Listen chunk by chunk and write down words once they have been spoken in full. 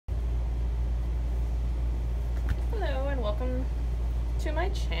welcome to my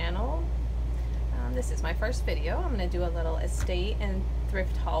channel. This is my first video. I'm going to do a little estate and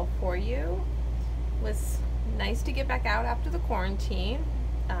thrift haul for you. It was nice to get back out after the quarantine.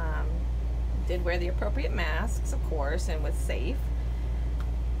 Did wear the appropriate masks, of course, and was safe.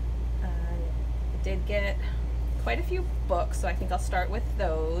 Did get quite a few books, so I think I'll start with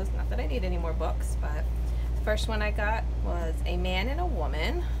those. Not that I need any more books, but the first one I got was A Man and a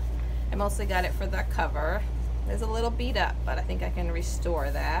Woman. I mostly got it for the cover. It's a little beat up, but I think I can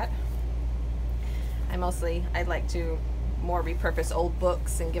restore that. I'd like to more repurpose old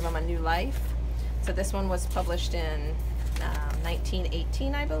books and give them a new life. So this one was published in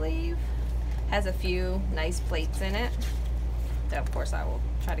 1918, I believe. Has a few nice plates in it that, of course, I will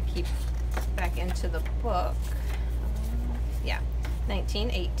try to keep back into the book. Yeah,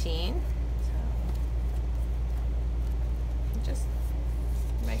 1918. So just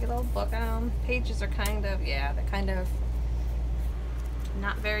regular old book. Pages are they're kind of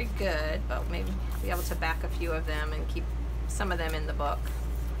not very good, but maybe be able to back a few of them and keep some of them in the book.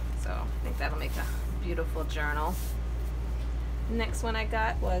 So I think that'll make a beautiful journal. The next one I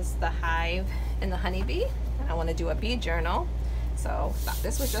got was The Hive and the Honeybee, and I want to do a bee journal. So thought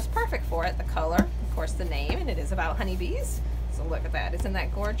this was just perfect for it. The color, of course, the name, and it is about honeybees. So look at that. Isn't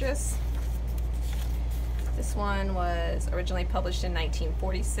that gorgeous? This one was originally published in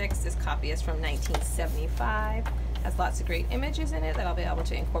 1946. This copy is from 1975. Has lots of great images in it that I'll be able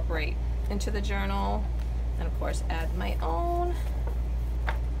to incorporate into the journal, and of course add my own.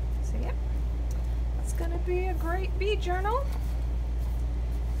 So yeah, that's gonna be a great bee journal.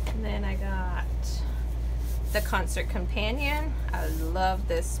 And then I got The Concert Companion. I love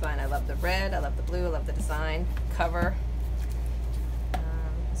this one. I love the red, I love the blue, I love the design. Cover. It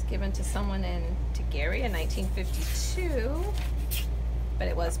was given to someone to Gary in 1952, but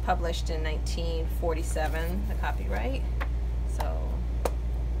it was published in 1947, the copyright. So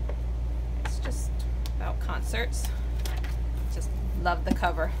it's just about concerts. Just love the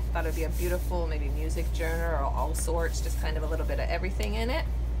cover. Thought it would be a beautiful maybe music journal or all sorts, just kind of a little bit of everything in it.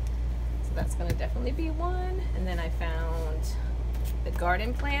 So that's going to definitely be one. And then I found the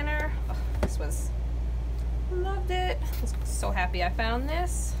Garden Planner. Oh, loved it. I was so happy I found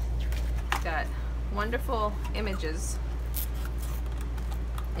this. It's got wonderful images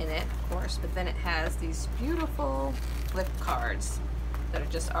in it, of course, but then it has these beautiful flip cards that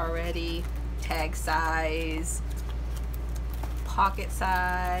are just already tag size, pocket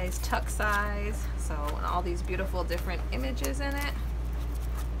size, tuck size, so, and all these beautiful different images in it.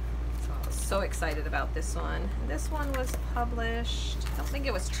 So I was so excited about this one. This one was published, I don't think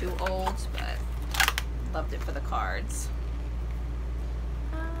it was too old, but loved it for the cards.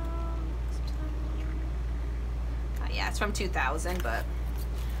 Yeah, it's from 2000, but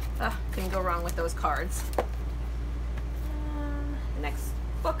couldn't go wrong with those cards. The next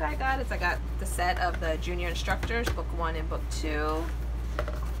book I got the set of the Junior Instructors, book 1 and book 2.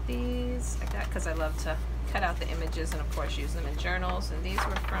 These I got because I love to cut out the images and of course use them in journals, and these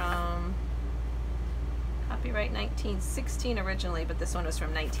were from copyright 1916 originally, but this one was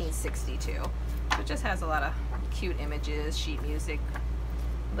from 1962. So it just has a lot of cute images, sheet music,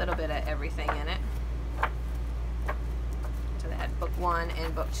 a little bit of everything in it. So they had book 1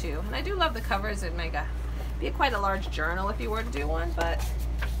 and book 2, and I do love the covers. It'd be quite a large journal if you were to do one, but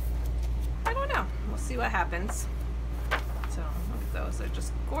I don't know. We'll see what happens. So look at those; they're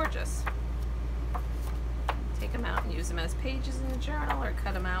just gorgeous. Take them out and use them as pages in the journal, or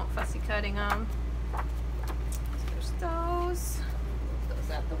cut them out, fussy cutting them. So there's those. Move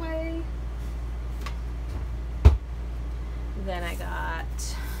those out the way. Then I got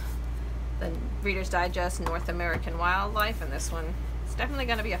the Reader's Digest North American Wildlife, and this one is definitely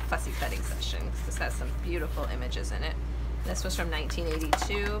going to be a fussy cutting session because this has some beautiful images in it. This was from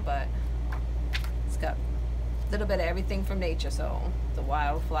 1982, but it's got a little bit of everything from nature, so the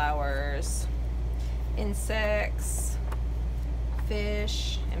wildflowers, insects,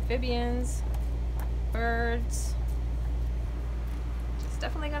 fish, amphibians, birds. It's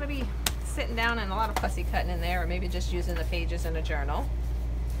definitely going to be sitting down and a lot of fussy cutting in there, or maybe just using the pages in a journal.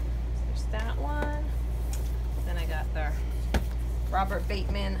 That one. Then I got the Robert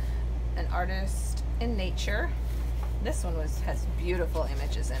Bateman, An Artist in Nature. This one has beautiful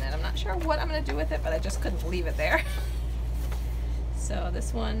images in it. I'm not sure what I'm going to do with it, but I just couldn't leave it there. So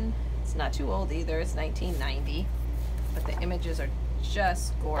this one, it's not too old either. It's 1990, but the images are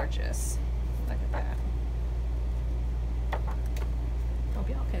just gorgeous. Look at that. Hope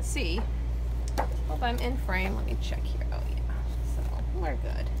y'all can see. Hope I'm in frame. Let me check here. Oh yeah, so we're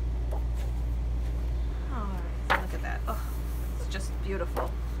good. Alright, look at that. Oh, it's just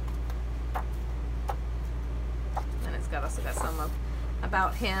beautiful. also got some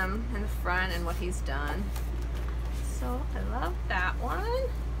about him in the front and what he's done. So I love that one.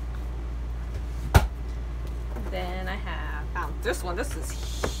 Then I have found this one. This is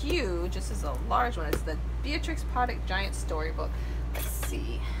huge. This is a large one. It's the Beatrix Potter Giant Storybook. Let's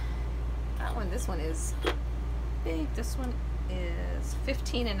see. That one, this one is big. This one is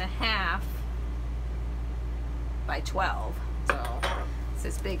 15.5 by 12. So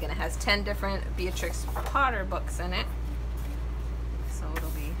it's big, and it has 10 different Beatrix Potter books in it. So it'll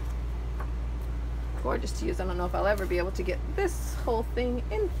be gorgeous to use. I don't know if I'll ever be able to get this whole thing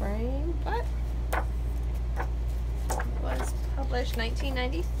in frame, but it was published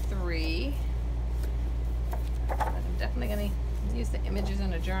 1993. But I'm definitely going to use the images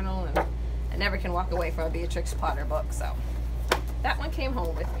in a journal, and I never can walk away from a Beatrix Potter book, so that one came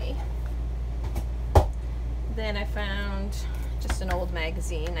home with me. Then I found just an old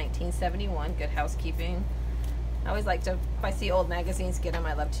magazine, 1971, Good Housekeeping. I always like to, if I see old magazines, get them.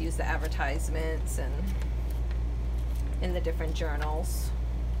 I love to use the advertisements and in the different journals.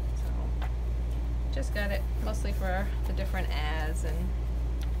 So just got it mostly for the different ads and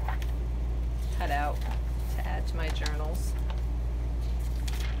cut out to add to my journals.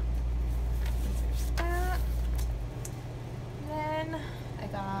 There's that. Then I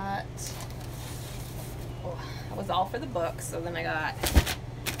got, oh, that was all for the books. So then I got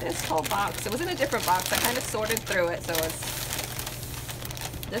this whole box. It was in a different box. I kind of sorted through it. So it's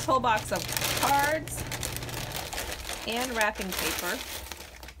this whole box of cards and wrapping paper.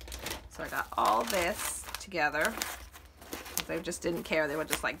 So I got all this together. They just didn't care. They were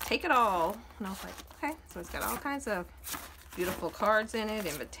just like, take it all. And I was like, okay. So it's got all kinds of beautiful cards in it,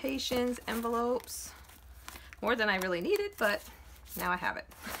 invitations, envelopes. More than I really needed, but now I have it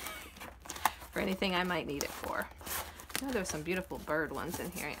for anything I might need it for. Oh, there's some beautiful bird ones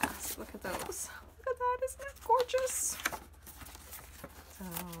in here. Yes, look at those. Look at that. Isn't that gorgeous? So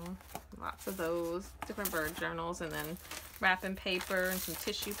lots of those different bird journals, and then wrapping paper and some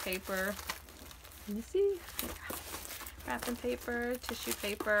tissue paper. Can you see? Yeah. Wrapping paper, tissue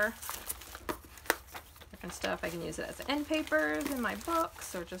paper, different stuff. I can use it as end papers in my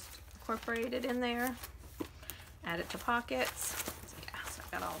books, or just incorporate it in there. Add it to pockets. So yeah, so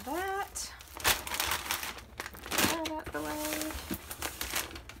I got all that. That out the way.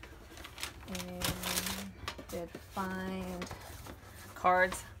 And did find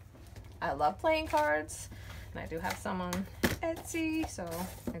cards. I love playing cards, and I do have some on Etsy, so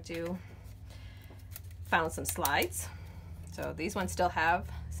I found some slides. So these ones still have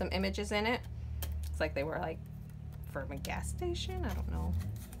some images in it. It's like they were like from a gas station. I don't know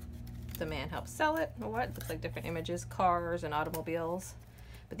if the man helped sell it or what. It looks like different images, cars and automobiles.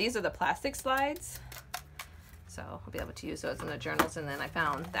 But these are the plastic slides. So I'll be able to use those in the journals. And then I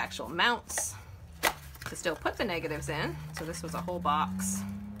found the actual mounts to still put the negatives in. So this was a whole box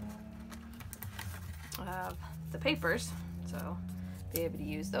of the papers. So be able to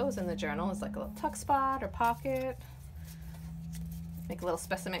use those in the journal as like a little tuck spot or pocket. Make little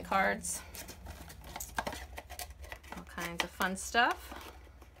specimen cards. All kinds of fun stuff.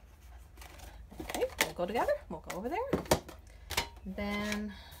 Okay, we'll go together. We'll go over there.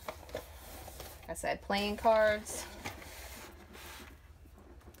 Then, like I said, playing cards.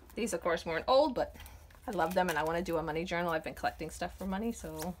 These, of course, weren't old, but I love them, and I want to do a money journal. I've been collecting stuff for money,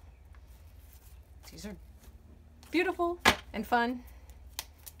 so these are beautiful and fun.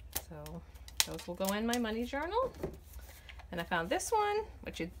 So those will go in my money journal. And I found this one,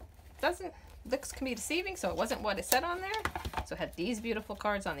 which it doesn't, looks can be deceiving, so it wasn't what it said on there. So it had these beautiful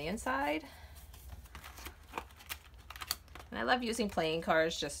cards on the inside. And I love using playing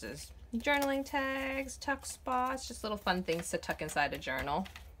cards just as journaling tags, tuck spots, just little fun things to tuck inside a journal.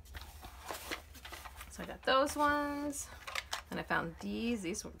 So I got those ones. And I found these.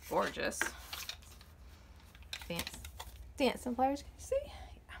 These were gorgeous. Dancing flowers. Can you see?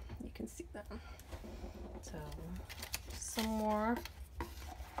 Yeah, you can see them. So some more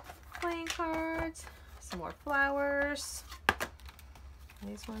playing cards, some more flowers.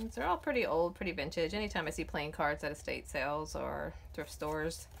 These ones are all pretty old, pretty vintage. Anytime I see playing cards at estate sales or thrift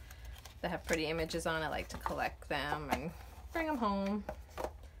stores that have pretty images on, I like to collect them and bring them home.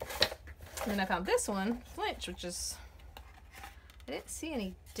 And then I found this one, Flinch, which is, I didn't see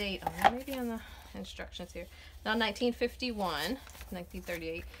any date on it, maybe on the instructions here. Now 1951,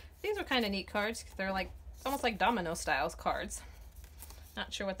 1938. These are kind of neat cards. They're like almost like domino styles cards.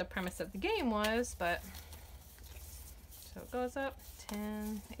 Not sure what the premise of the game was, but so it goes up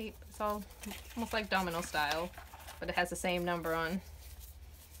 10, 8. It's all almost like domino style, but it has the same number on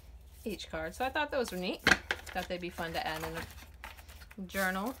each card. So I thought those were neat. Thought they'd be fun to add in a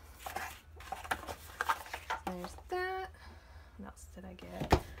journal. There's that. What else did I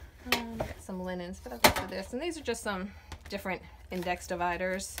get? Got some linens, but I'll go for this. And these are just some different index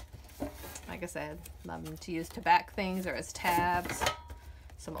dividers. Like I said, love them to use to back things or as tabs.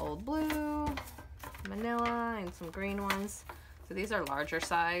 Some old blue, manila, and some green ones. So these are larger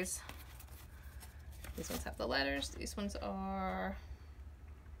size. These ones have the letters. These ones are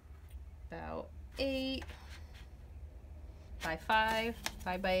about 8 by 5,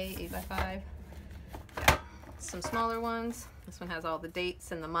 5 by 8, 8 by 5. Yeah, some smaller ones. This one has all the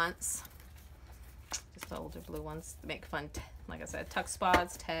dates and the months. Just the older blue ones to make fun, like I said, tuck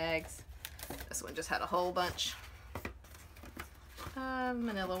spots, tags. This one just had a whole bunch of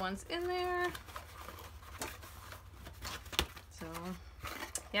manila ones in there. So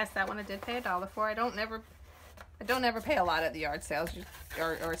yes, that one I did pay $1 for. I don't ever pay a lot at the yard sales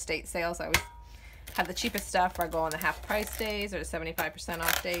or estate sales. I always have the cheapest stuff where I go on the half price days or the 75%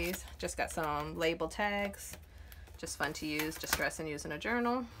 off days. Just got some label tags. Just fun to use, distress and use in a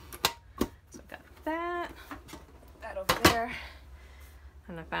journal. So I've got that over there.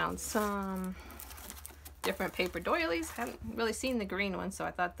 And I found some different paper doilies. Haven't really seen the green ones, so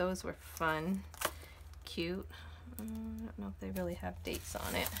I thought those were fun, cute. I don't know if they really have dates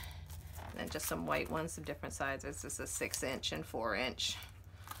on it. And then just some white ones of different sizes. This is a 6-inch and 4-inch.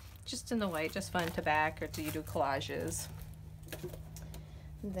 Just in the white, just fun to back or to do collages.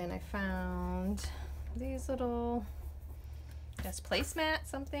 And then I found these little, I guess, placemat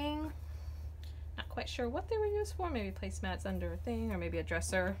something. Not quite sure what they were used for. Maybe placemats under a thing or maybe a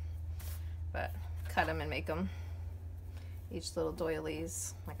dresser. But cut them and make them. Each little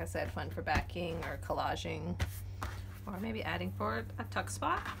doilies, like I said, fun for backing or collaging. Or maybe adding for a tuck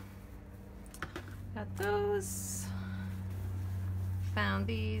spot. Got those. Found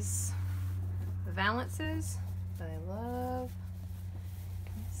these valances that I love.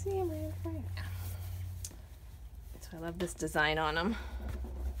 Can you see them right there? Yeah. So I love this design on them.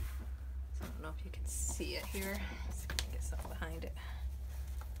 So I don't know if you can see it here. Let's see if I can get something behind it.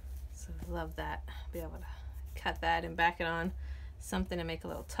 So I love that. Be able to cut that and back it on something to make a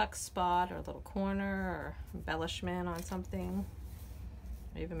little tuck spot or a little corner or embellishment on something,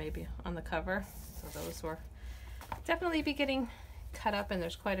 or even maybe on the cover. So those were definitely be getting cut up, and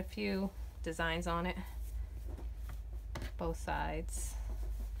there's quite a few designs on it, both sides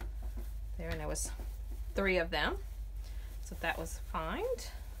there, and there was 3 of them, so that was fine.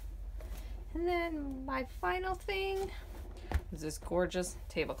 And then my final thing is this gorgeous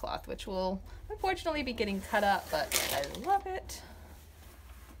tablecloth, which will unfortunately be getting cut up, but I love it.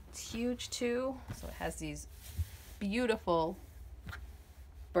 It's huge too, so it has these beautiful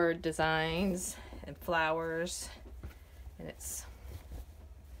bird designs and flowers, and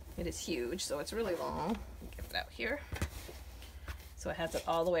it is huge, so it's really long. Get it out here. So it has it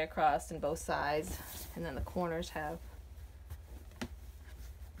all the way across in both sides, and then the corners have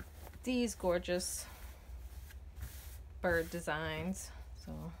these gorgeous bird designs.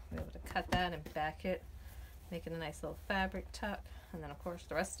 So I'll be able to cut that and back it, make it a nice little fabric tuck. And then of course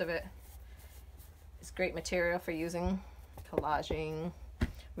the rest of it is great material for using, collaging,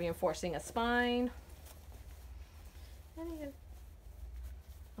 reinforcing a spine. And you get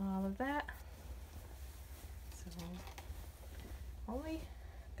all of that. So only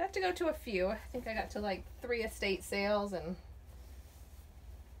got to go to a few. I think I got to like 3 estate sales and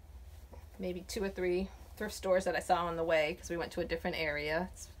maybe 2 or 3 thrift stores that I saw on the way, because we went to a different area.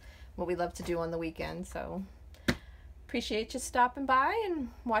 It's what we love to do on the weekend. So appreciate you stopping by and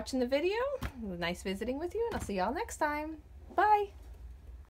watching the video. It was nice visiting with you, and I'll see y'all next time. Bye.